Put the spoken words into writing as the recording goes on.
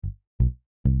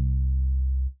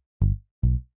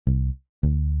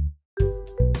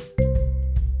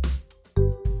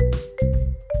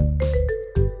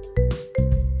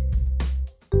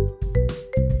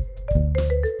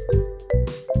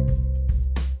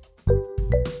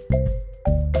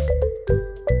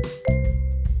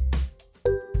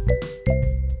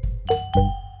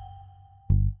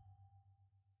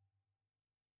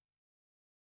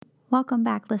Welcome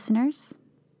back, listeners.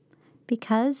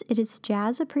 Because it is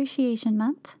Jazz Appreciation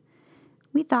Month,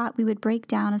 we thought we would break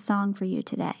down a song for you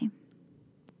today.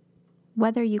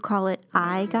 Whether you call it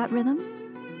I Got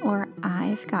Rhythm or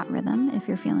I've Got Rhythm if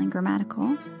you're feeling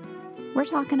grammatical, we're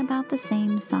talking about the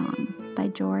same song by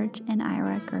George and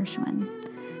Ira Gershwin,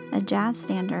 a jazz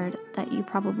standard that you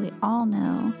probably all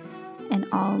know and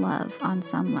all love on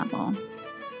some level.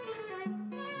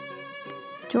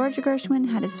 George Gershwin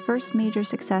had his first major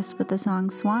success with the song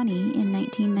Swanee in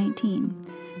 1919,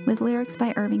 with lyrics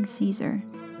by Irving Caesar.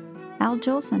 Al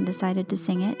Jolson decided to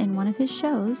sing it in one of his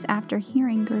shows after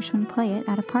hearing Gershwin play it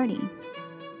at a party.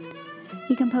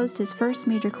 He composed his first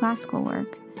major classical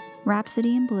work,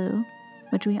 Rhapsody in Blue,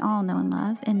 which we all know and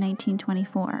love, in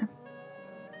 1924.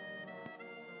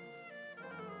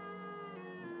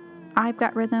 I've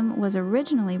Got Rhythm was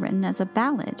originally written as a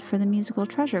ballad for the musical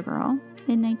Treasure Girl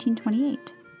in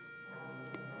 1928.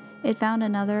 It found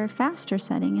another, faster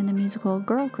setting in the musical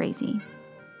Girl Crazy.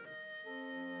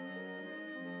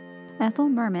 Ethel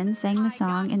Merman sang the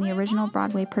song in the original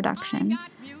Broadway production,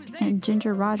 and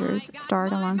Ginger Rogers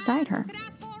starred alongside her.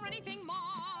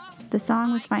 The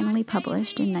song was finally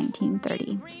published in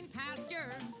 1930.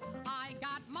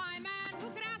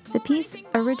 The piece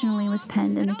originally was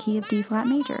penned in the key of D-flat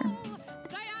major.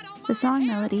 The song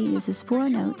melody uses 4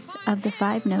 notes of the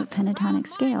 5-note pentatonic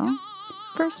scale,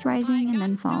 first rising and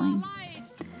then falling.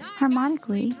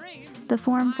 Harmonically, the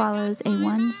form follows a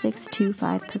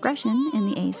 1-6-2-5 progression in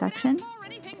the A section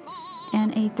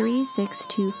and a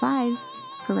 3-6-2-5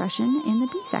 progression in the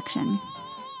B section.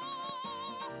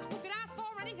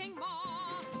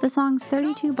 The song's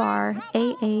 32-bar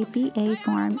AABA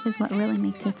form is what really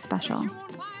makes it special.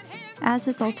 As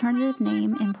its alternative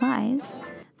name implies,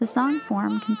 the song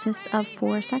form consists of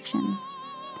 4 sections: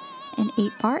 an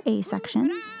 8-bar A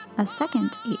section, a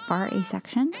second 8-bar A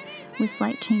section with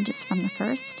slight changes from the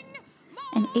first,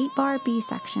 an 8-bar B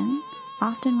section,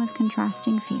 often with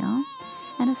contrasting feel,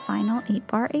 and a final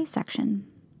 8-bar A section.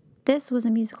 This was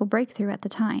a musical breakthrough at the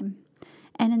time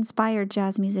and inspired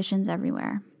jazz musicians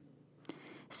everywhere.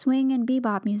 Swing and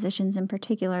bebop musicians in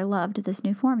particular loved this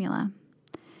new formula.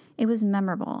 It was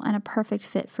memorable and a perfect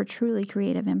fit for truly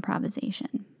creative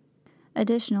improvisation.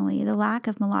 Additionally, the lack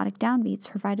of melodic downbeats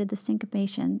provided the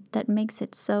syncopation that makes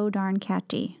it so darn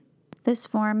catchy. This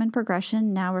form and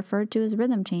progression, now referred to as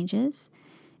rhythm changes,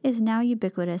 is now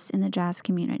ubiquitous in the jazz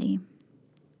community.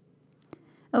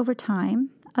 Over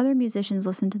time, other musicians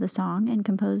listened to the song and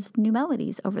composed new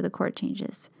melodies over the chord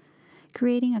changes,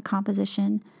 creating a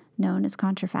composition known as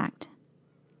contrafact.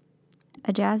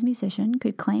 A jazz musician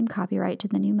could claim copyright to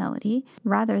the new melody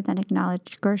rather than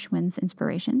acknowledge Gershwin's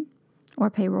inspiration or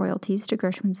pay royalties to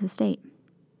Gershwin's estate.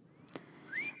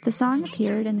 The song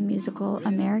appeared in the musical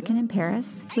American in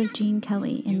Paris with Gene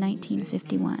Kelly in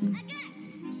 1951.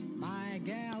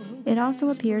 It also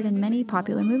appeared in many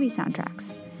popular movie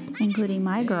soundtracks, including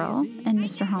My Girl and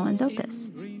Mr. Holland's Opus.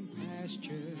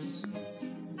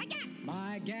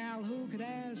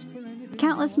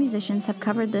 Countless musicians have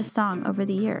covered this song over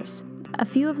the years. A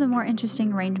few of the more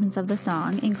interesting arrangements of the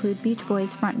song include Beach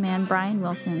Boys frontman Brian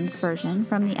Wilson's version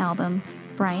from the album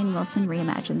Brian Wilson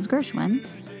Reimagines Gershwin,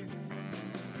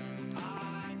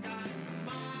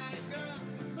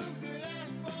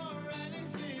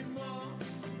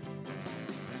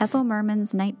 Ethel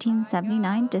Merman's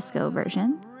 1979 disco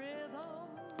version,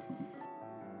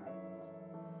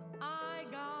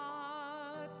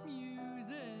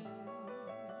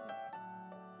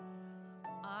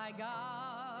 I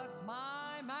got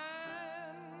my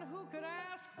man who could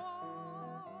ask for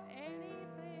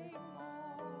anything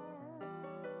more.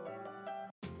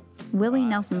 Willie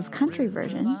Nelson's country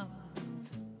version,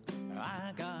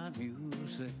 I got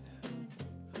music,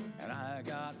 and I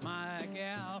got my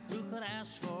gal who could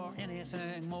ask for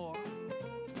anything more.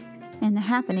 and The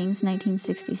Happenings'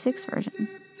 1966 version.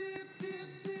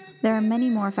 There are many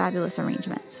more fabulous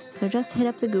arrangements, so just hit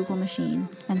up the Google machine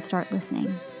and start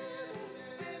listening.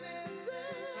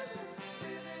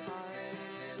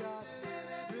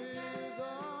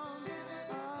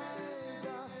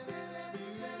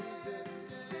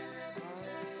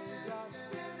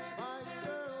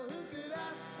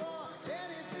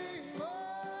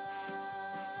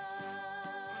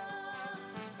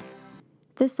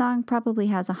 This song probably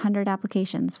has 100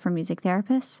 applications for music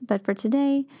therapists, but for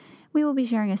today, we will be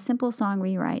sharing a simple song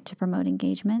rewrite to promote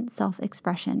engagement,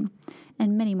 self-expression,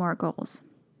 and many more goals.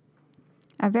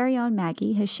 Our very own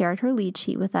Maggie has shared her lead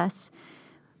sheet with us,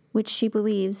 which she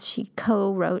believes she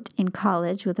co-wrote in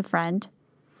college with a friend,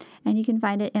 and you can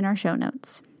find it in our show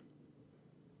notes.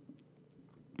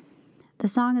 The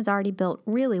song is already built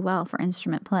really well for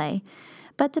instrument play,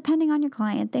 But depending on your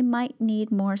client, they might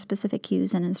need more specific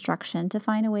cues and instruction to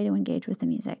find a way to engage with the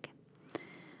music.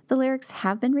 The lyrics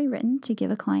have been rewritten to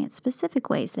give a client specific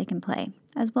ways they can play,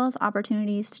 as well as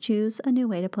opportunities to choose a new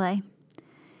way to play.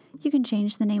 You can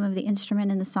change the name of the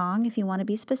instrument in the song if you want to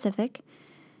be specific,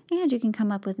 and you can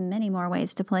come up with many more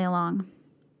ways to play along.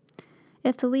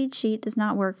 If the lead sheet does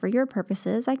not work for your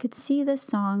purposes, I could see this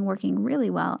song working really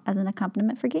well as an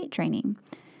accompaniment for gait training.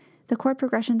 The chord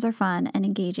progressions are fun and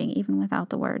engaging even without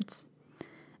the words.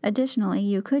 Additionally,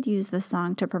 you could use this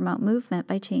song to promote movement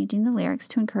by changing the lyrics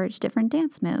to encourage different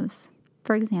dance moves.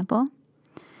 For example,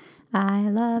 I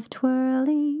love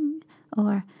twirling,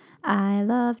 or I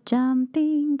love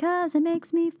jumping 'cause it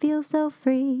makes me feel so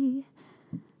free.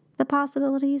 The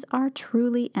possibilities are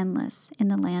truly endless in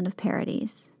the land of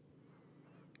parodies.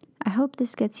 I hope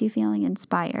this gets you feeling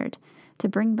inspired to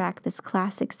bring back this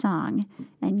classic song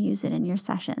and use it in your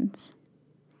sessions.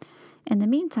 In the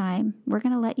meantime, we're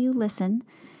going to let you listen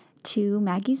to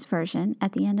Maggie's version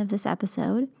at the end of this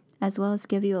episode, as well as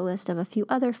give you a list of a few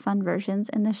other fun versions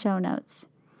in the show notes.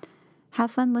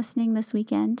 Have fun listening this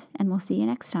weekend, and we'll see you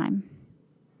next time.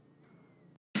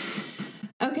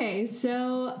 Okay,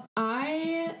 so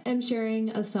I am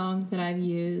sharing a song that I've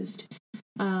used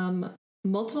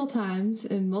multiple times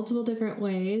in multiple different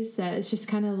ways that is just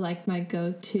kind of like my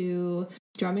go-to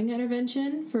drumming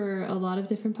intervention for a lot of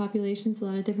different populations, a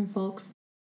lot of different folks.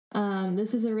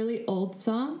 This is a really old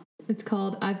song. It's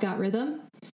called I've Got Rhythm.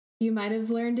 You might have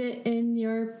learned it in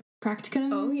your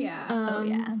practicum. Oh, yeah.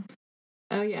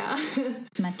 Oh, yeah.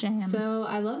 My jam. So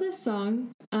I love this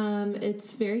song.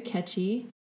 It's very catchy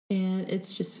and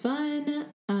it's just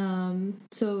fun.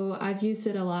 So I've used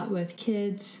it a lot with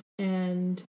kids,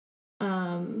 and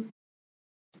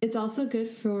it's also good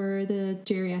for the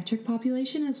geriatric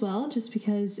population as well, just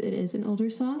because it is an older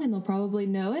song and they'll probably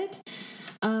know it.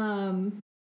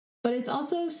 But it's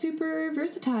also super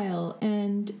versatile,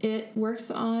 and it works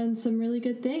on some really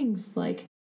good things like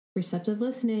receptive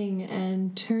listening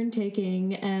and turn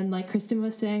taking, and like Kristen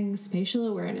was saying, spatial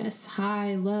awareness,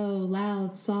 high, low,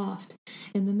 loud, soft,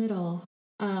 in the middle.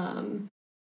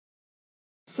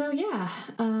 So yeah,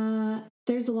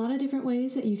 there's a lot of different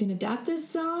ways that you can adapt this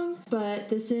song, but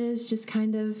this is just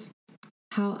kind of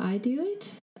how I do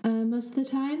it most of the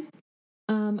time.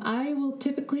 I will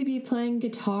typically be playing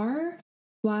guitar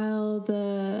while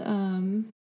the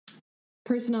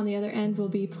person on the other end will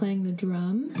be playing the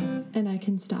drum, and I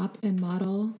can stop and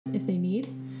model if they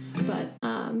need. But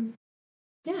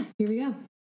yeah, here we go.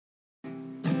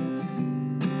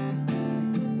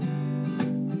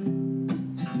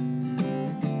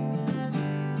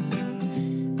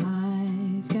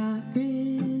 I've got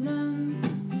rhythm,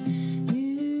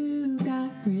 you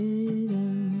got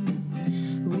rhythm,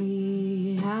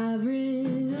 we have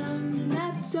rhythm, and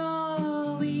that's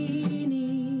all we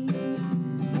need.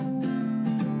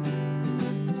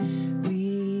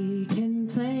 We can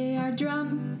play our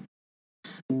drum,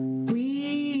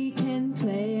 we can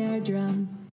play our drum.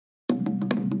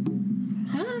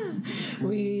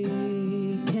 We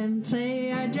can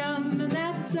play our drum, and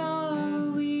that's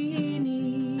all we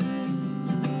need.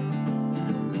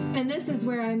 And this is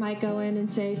where I might go in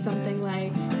and say something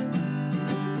like,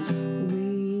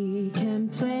 we can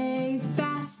play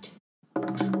fast.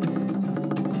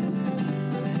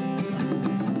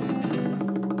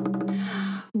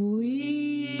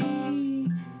 We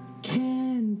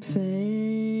can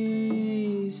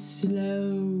play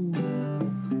slow.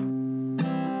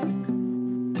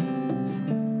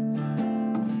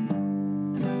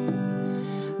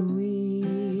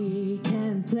 We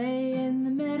can play in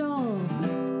the middle,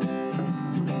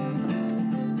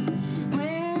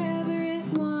 wherever it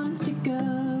wants to go.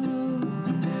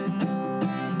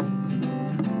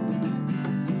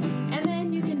 And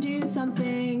then you can do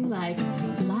something like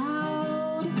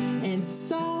loud and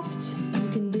soft. You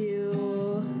can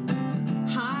do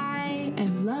high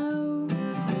and low.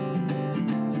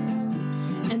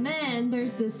 And then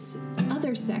there's this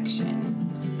other section.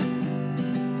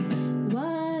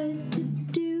 What to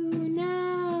do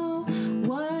now?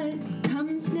 What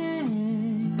comes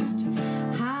next?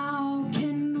 How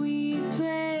can we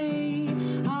play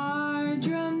our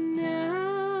drum now?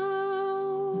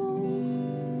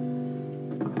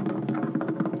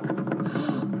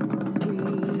 We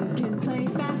can play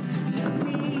fast.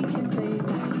 We can play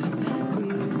fast. We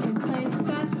can play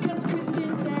fast 'cause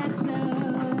Kristen said so.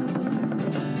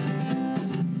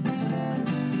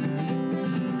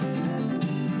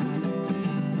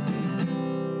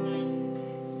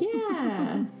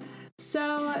 Yeah.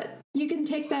 So you can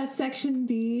take that section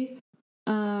B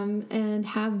and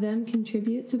have them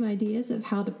contribute some ideas of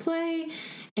how to play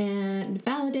and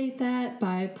validate that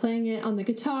by playing it on the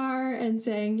guitar and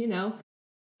saying,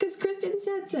 because Kristen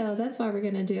said so, that's why we're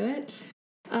going to do it.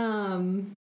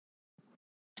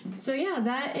 So yeah,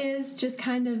 that is just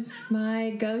kind of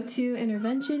my go-to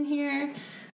intervention here.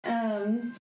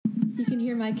 You can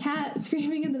hear my cat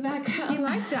screaming in the background. He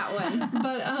likes that one.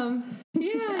 But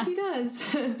yeah, he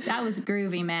does. That was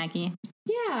groovy, Maggie.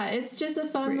 Yeah, it's just a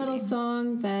fun little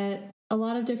song that a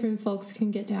lot of different folks can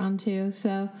get down to.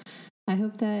 So I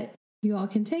hope that you all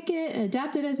can take it and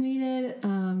adapt it as needed.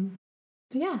 But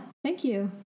yeah, thank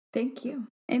you. Thank you.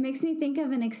 It makes me think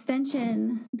of an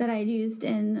extension that I used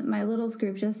in my Littles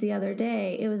group just the other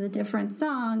day. It was a different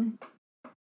song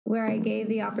where I gave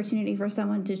the opportunity for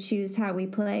someone to choose how we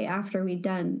play after we'd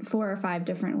done 4 or 5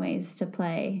 different ways to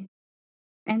play.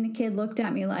 And the kid looked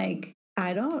at me like,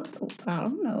 I don't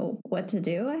know what to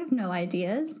do. I have no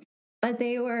ideas. But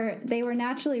they were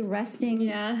naturally resting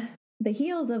the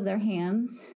heels of their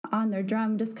hands on their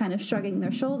drum, just kind of shrugging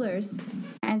their shoulders.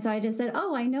 And so I just said,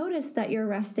 I noticed that you're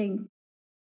resting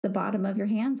the bottom of your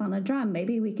hands on the drum.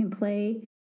 Maybe we can play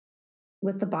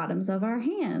with the bottoms of our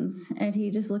hands. And he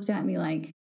just looked at me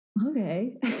like,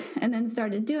 okay, and then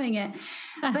started doing it.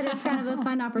 But it's kind of a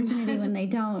fun opportunity when they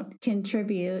don't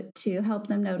contribute to help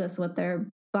them notice what their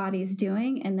body's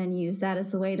doing and then use that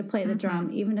as the way to play the drum,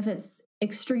 even if it's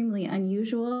extremely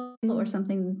unusual or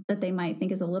something that they might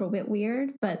think is a little bit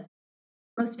weird. But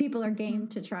most people are game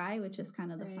to try, which is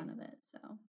kind of the fun of it. So.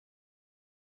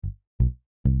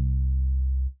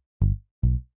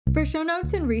 For show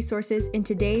notes and resources in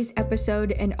today's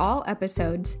episode and all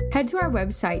episodes, head to our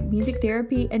website,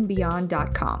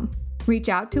 musictherapyandbeyond.com. Reach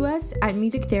out to us at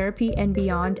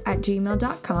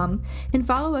musictherapyandbeyond@gmail.com and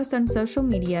follow us on social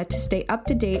media to stay up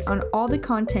to date on all the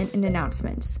content and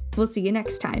announcements. We'll see you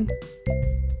next time.